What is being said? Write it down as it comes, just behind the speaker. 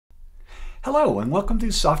Hello and welcome to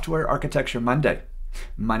Software Architecture Monday.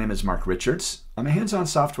 My name is Mark Richards. I'm a hands-on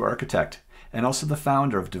software architect and also the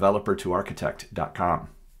founder of developer2architect.com.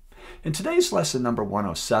 In today's lesson number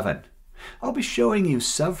 107, I'll be showing you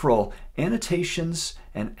several annotations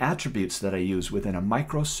and attributes that I use within a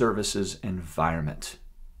microservices environment.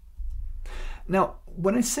 Now,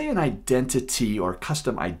 when I say an identity or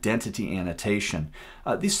custom identity annotation,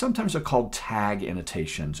 these sometimes are called tag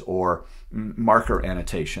annotations or marker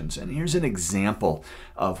annotations. And here's an example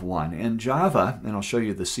of one. In Java, and I'll show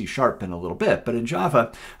you the C# in a little bit, but in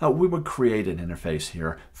Java, we would create an interface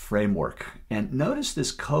here, framework. And notice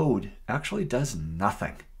this code actually does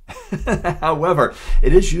nothing. However,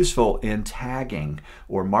 it is useful in tagging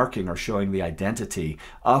or marking or showing the identity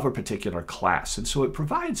of a particular class. And so it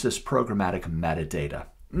provides this programmatic metadata.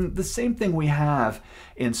 The same thing we have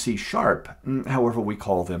in C#, however we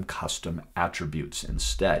call them custom attributes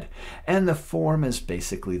instead. And the form is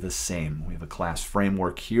basically the same. We have a class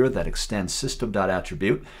framework here that extends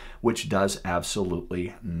system.attribute, which does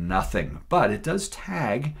absolutely nothing. But it does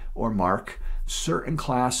tag or mark certain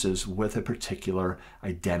classes with a particular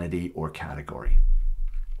identity or category.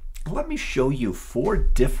 Let me show you 4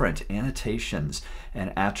 different annotations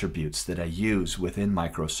and attributes that I use within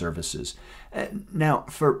microservices. Now,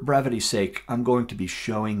 for brevity's sake, I'm going to be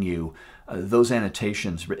showing you those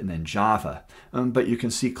annotations written in Java, but you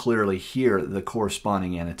can see clearly here the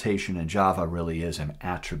corresponding annotation in Java really is an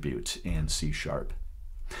attribute in C#.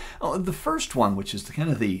 The first one, which is kind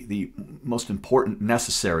of the most important,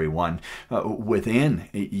 necessary one within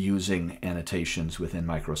using annotations within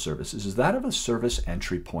microservices, is that of a service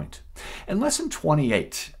entry point. In Lesson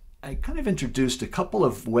 28, I kind of introduced a couple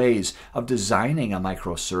of ways of designing a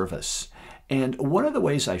microservice. And one of the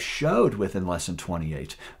ways I showed within Lesson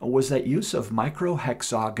 28 was that use of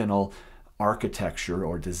microhexagonal architecture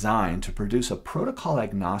or design to produce a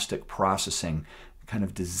protocol-agnostic processing kind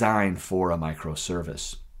of design for a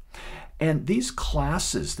microservice. And these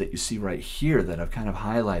classes that you see right here that I've kind of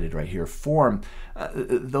highlighted right here form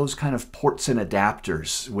those kind of ports and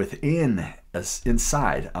adapters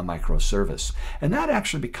inside a microservice. And that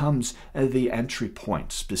actually becomes the entry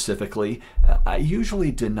point. Specifically, I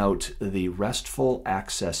usually denote the RESTful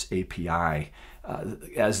Access API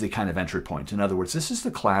as the kind of entry point. In other words, this is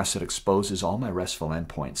the class that exposes all my RESTful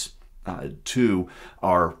endpoints to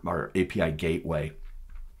our API gateway.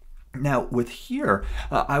 Now with here,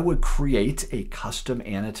 I would create a custom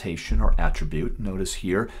annotation or attribute. Notice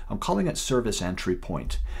here, I'm calling it service entry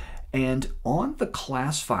point. And on the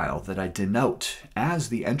class file that I denote as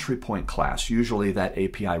the entry point class, usually that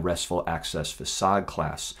API RESTful Access Facade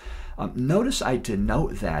class, notice I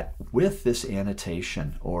denote that with this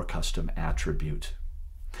annotation or custom attribute.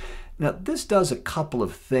 Now this does a couple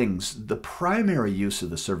of things. The primary use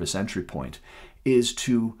of the service entry point is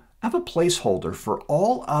to have a placeholder for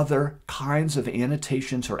all other kinds of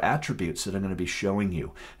annotations or attributes that I'm going to be showing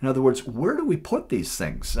you. In other words, where do we put these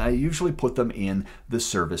things? I usually put them in the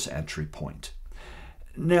service entry point.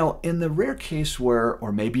 Now, in the rare case where,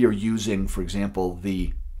 or maybe you're using, for example,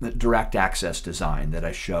 the direct access design that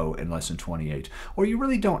I show in Lesson 28, or you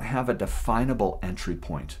really don't have a definable entry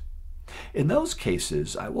point. In those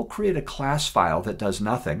cases, I will create a class file that does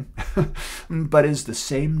nothing, but is the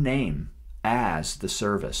same name as the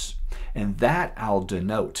service, and that I'll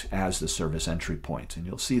denote as the service entry point, and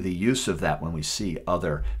you'll see the use of that when we see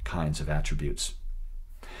other kinds of attributes.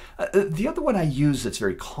 The other one I use that's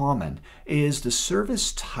very common is the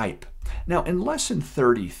service type. Now in Lesson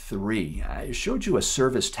 33, I showed you a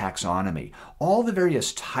service taxonomy, all the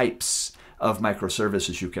various types of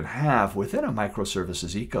microservices you can have within a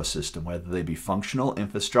microservices ecosystem, whether they be functional,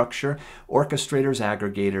 infrastructure, orchestrators,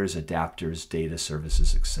 aggregators, adapters, data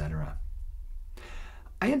services, etc.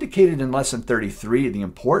 I indicated in Lesson 33 the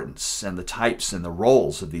importance and the types and the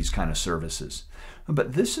roles of these kind of services.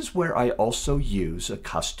 But this is where I also use a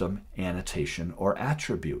custom annotation or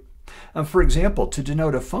attribute. For example, to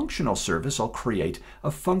denote a functional service, I'll create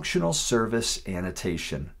a functional service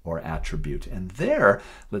annotation or attribute. And there,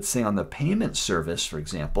 let's say on the payment service, for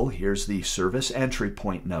example, here's the service entry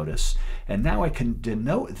point notice. And now I can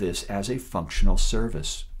denote this as a functional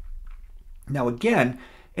service. Now again,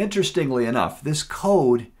 interestingly enough, this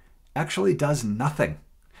code actually does nothing.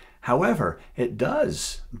 However, it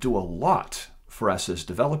does do a lot for us as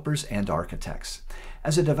developers and architects.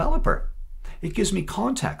 As a developer, it gives me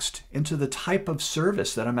context into the type of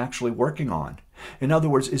service that I'm actually working on. In other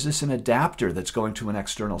words, is this an adapter that's going to an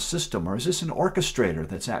external system, or is this an orchestrator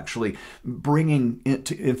that's actually bringing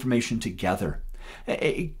information together?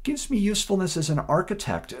 It gives me usefulness as an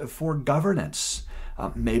architect for governance.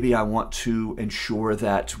 Maybe I want to ensure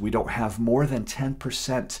that we don't have more than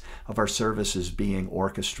 10% of our services being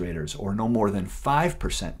orchestrators or no more than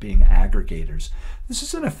 5% being aggregators. This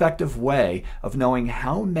is an effective way of knowing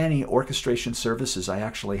how many orchestration services I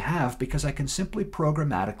actually have because I can simply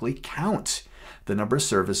programmatically count the number of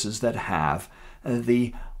services that have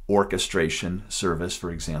the orchestration service, for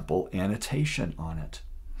example, annotation on it.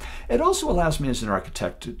 It also allows me as an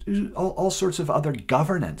architect to do all sorts of other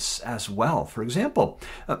governance as well. For example,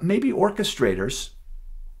 maybe orchestrators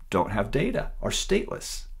don't have data or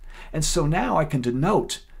stateless. And so now I can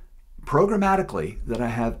denote programmatically that I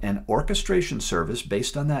have an orchestration service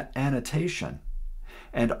based on that annotation,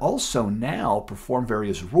 and also now perform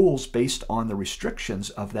various rules based on the restrictions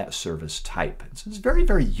of that service type. So it's very,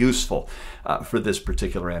 very useful for this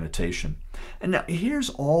particular annotation. And now here's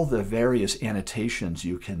all the various annotations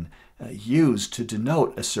you can use to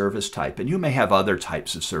denote a service type. And you may have other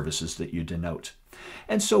types of services that you denote.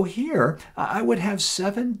 And so here I would have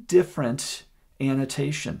 7 different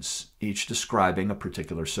annotations, each describing a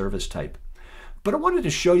particular service type. But I wanted to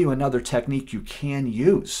show you another technique you can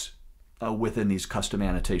use within these custom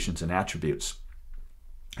annotations and attributes.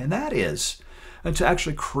 And that is to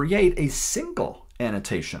actually create a single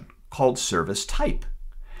annotation called service type,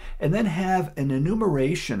 and then have an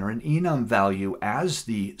enumeration or an enum value as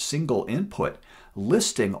the single input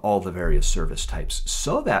listing all the various service types,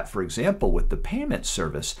 so that, for example, with the payment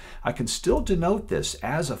service, I can still denote this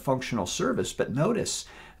as a functional service, but notice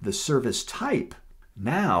the service type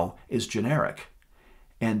now is generic,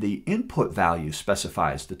 and the input value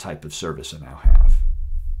specifies the type of service I now have.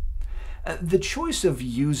 The choice of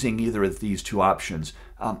using either of these two options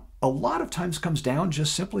a lot of times comes down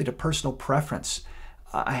just simply to personal preference.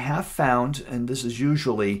 I have found, and this is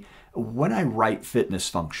usually when I write fitness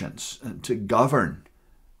functions to govern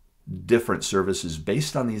different services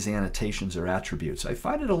based on these annotations or attributes, I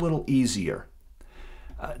find it a little easier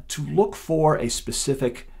to look for a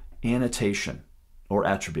specific annotation or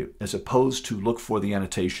attribute as opposed to look for the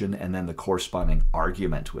annotation and then the corresponding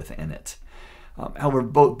argument within it. However,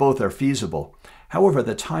 both are feasible. However,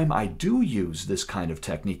 the time I do use this kind of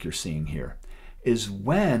technique you're seeing here is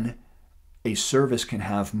when a service can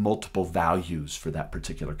have multiple values for that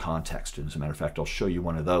particular context. And as a matter of fact, I'll show you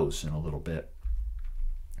one of those in a little bit.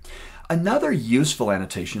 Another useful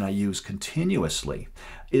annotation I use continuously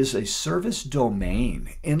is a service domain.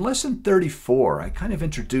 In lesson 34, I kind of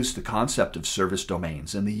introduced the concept of service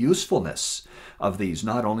domains and the usefulness of these,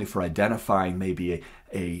 not only for identifying maybe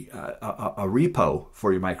a repo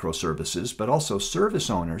for your microservices, but also service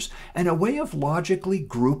owners, and a way of logically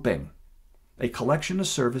grouping a collection of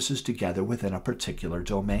services together within a particular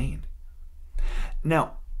domain.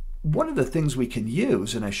 Now, one of the things we can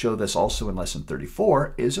use, and I show this also in lesson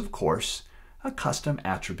 34, is of course a custom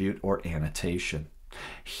attribute or annotation.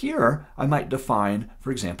 Here I might define,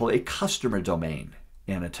 for example, a customer domain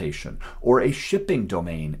annotation or a shipping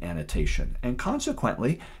domain annotation, and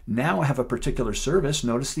consequently now I have a particular service.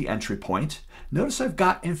 Notice the entry point. Notice I've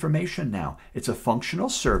got information now. It's a functional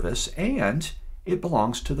service and it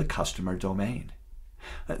belongs to the customer domain.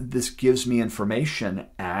 This gives me information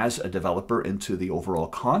as a developer into the overall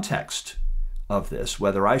context of this,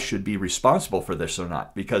 whether I should be responsible for this or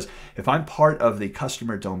not. Because if I'm part of the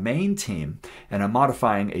customer domain team and I'm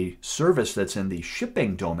modifying a service that's in the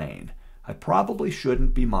shipping domain, I probably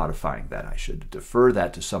shouldn't be modifying that. I should defer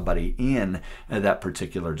that to somebody in that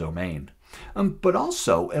particular domain. But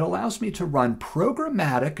also, it allows me to run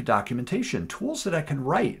programmatic documentation, tools that I can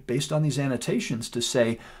write based on these annotations to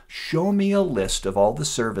say, show me a list of all the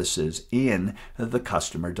services in the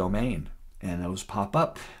customer domain. And those pop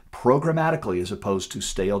up programmatically as opposed to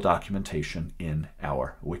stale documentation in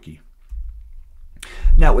our wiki.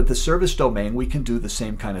 Now, with the service domain, we can do the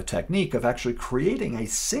same kind of technique of actually creating a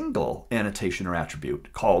single annotation or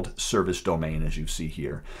attribute called service domain, as you see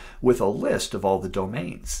here, with a list of all the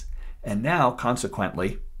domains. And now,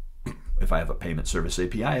 consequently, if I have a payment service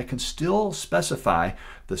API, I can still specify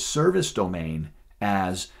the service domain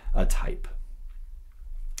as a type.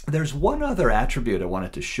 There's one other attribute I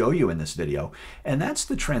wanted to show you in this video, and that's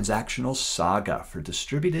the Transactional Saga for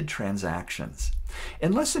distributed transactions.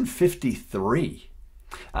 In lesson 53,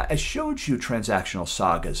 I showed you transactional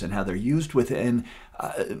sagas and how they're used within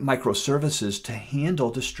microservices to handle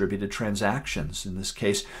distributed transactions. In this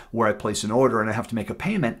case, where I place an order and I have to make a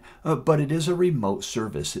payment, but it is a remote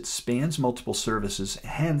service. It spans multiple services,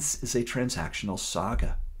 hence is a transactional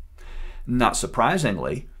saga. Not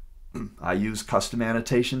surprisingly, I use custom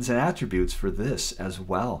annotations and attributes for this as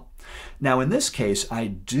well. Now, in this case, I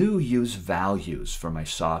do use values for my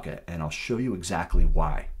saga, and I'll show you exactly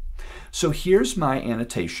why. So here's my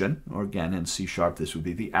annotation, or again in C# this would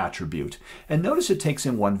be the attribute. And notice it takes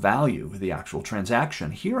in one value, the actual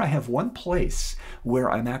transaction. Here I have one place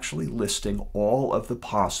where I'm actually listing all of the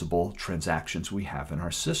possible transactions we have in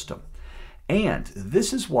our system. And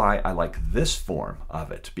this is why I like this form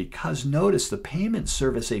of it, because notice the payment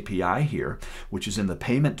service API here, which is in the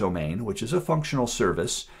payment domain, which is a functional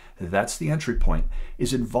service, that's the entry point,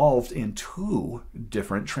 is involved in two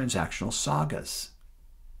different transactional sagas.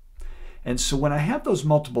 And so when I have those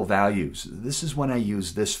multiple values, this is when I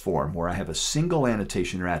use this form where I have a single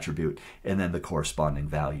annotation or attribute and then the corresponding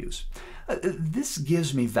values. This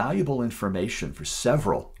gives me valuable information for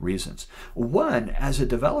several reasons. One, as a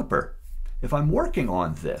developer, if I'm working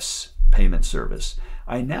on this payment service,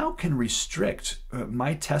 I now can restrict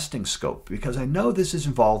my testing scope because I know this is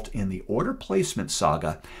involved in the order placement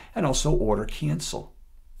saga and also order cancel.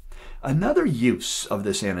 Another use of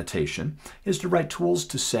this annotation is to write tools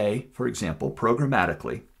to say, for example,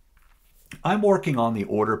 programmatically, I'm working on the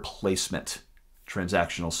order placement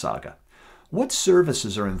transactional saga. What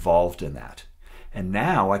services are involved in that? And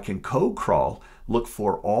now I can code crawl, look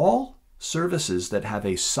for all services that have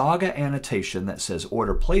a saga annotation that says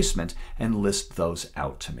order placement and list those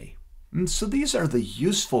out to me. And so these are the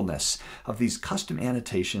usefulness of these custom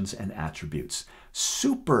annotations and attributes.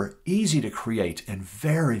 Super easy to create and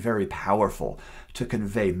very, very powerful to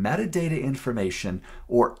convey metadata information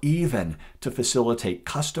or even to facilitate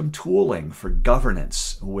custom tooling for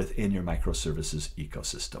governance within your microservices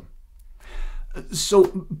ecosystem.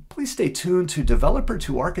 So please stay tuned to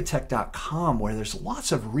developer2architect.com where there's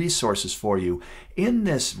lots of resources for you in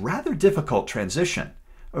this rather difficult transition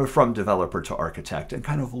from developer to architect and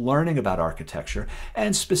kind of learning about architecture,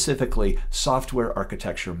 and specifically Software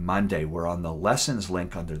Architecture Monday, where on the lessons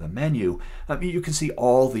link under the menu, you can see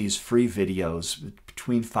all these free videos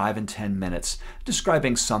between 5 and 10 minutes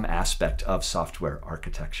describing some aspect of software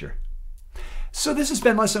architecture. So this has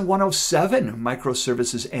been Lesson 107,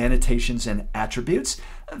 Microservices Annotations and Attributes.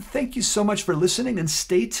 Thank you so much for listening, and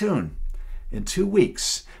stay tuned in 2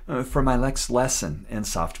 weeks for my next lesson in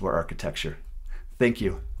software architecture. Thank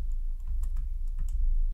you.